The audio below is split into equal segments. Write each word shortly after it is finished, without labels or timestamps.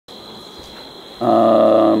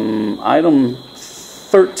Item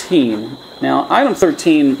 13. Now, item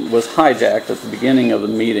 13 was hijacked at the beginning of the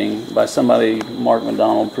meeting by somebody, Mark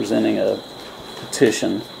McDonald, presenting a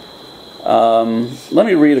petition. Let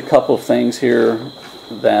me read a couple of things here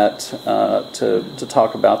that to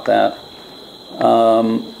talk about that.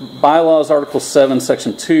 Bylaws, Article 7,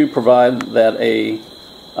 Section 2, provide that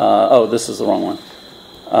this is the wrong one.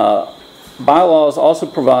 Bylaws also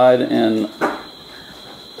provide in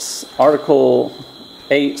Article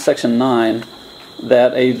 8, Section 9,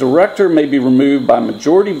 that a director may be removed by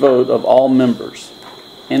majority vote of all members.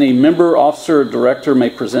 Any member, officer, or director may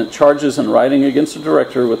present charges in writing against a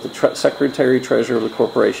director with the Secretary-Treasurer of the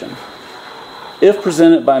corporation. If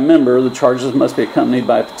presented by a member, the charges must be accompanied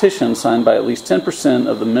by a petition signed by at least 10%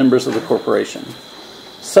 of the members of the corporation.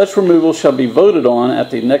 Such removal shall be voted on at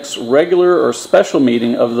the next regular or special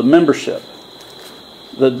meeting of the membership.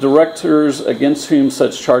 The directors against whom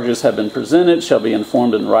such charges have been presented shall be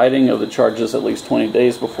informed in writing of the charges at least 20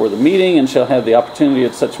 days before the meeting and shall have the opportunity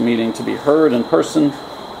at such meeting to be heard in person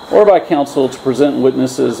or by counsel to present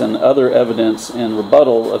witnesses and other evidence in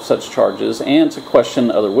rebuttal of such charges and to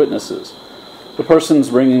question other witnesses. The persons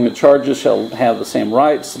bringing the charges shall have the same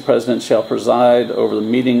rights. The president shall preside over the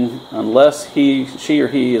meeting unless she or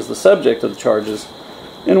he is the subject of the charges,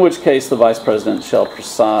 in which case the vice president shall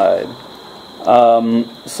preside.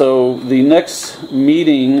 So the next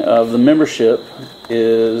meeting of the membership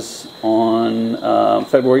is on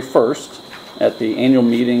February 1st at the annual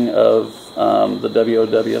meeting of the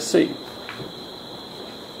WOWSC.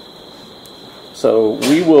 So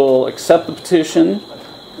we will accept the petition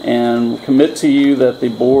and commit to you that the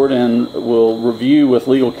board will review with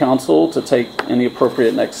legal counsel to take any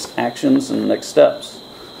appropriate next actions and next steps.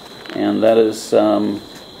 And that is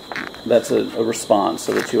that's a response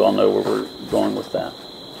so that you all know where we're going with that.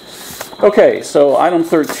 Okay, so item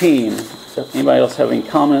 13. Anybody else have any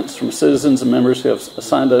comments from citizens and members who have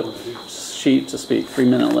signed a sheet to speak?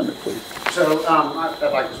 3-minute limit, please. So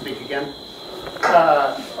I'd like to speak again.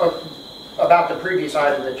 About the previous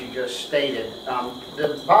item that you just stated,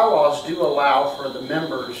 the bylaws do allow for the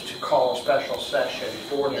members to call a special session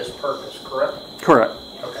for this purpose, correct? Correct.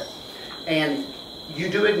 Okay. And you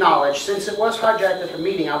do acknowledge, since it was hijacked at the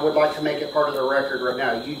meeting, I would like to make it part of the record right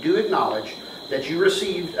now. You do acknowledge that you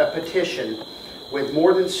received a petition with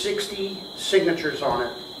more than 60 signatures on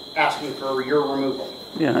it asking for your removal.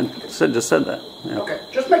 Yeah, I just said that. Yeah. Okay,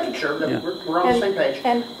 just making sure that we're on the same page.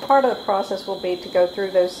 And part of the process will be to go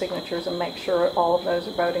through those signatures and make sure all of those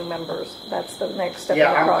are voting members. That's the next step of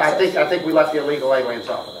the process. I think we left the illegal aliens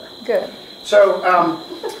off of there. Good. So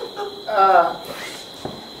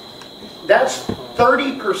that's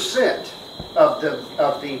 30% of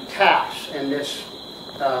the tax in this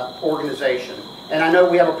organization, and I know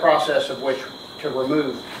we have a process of which to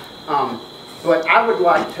remove. But I would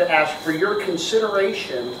like to ask for your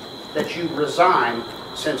consideration that you resign,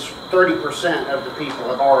 since 30% of the people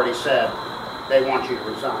have already said they want you to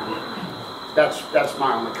resign. That's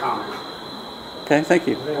my only comment. Okay, thank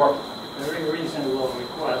you. Very reasonable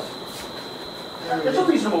request. It's a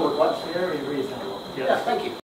reasonable request. Very reasonable. Yeah, thank you.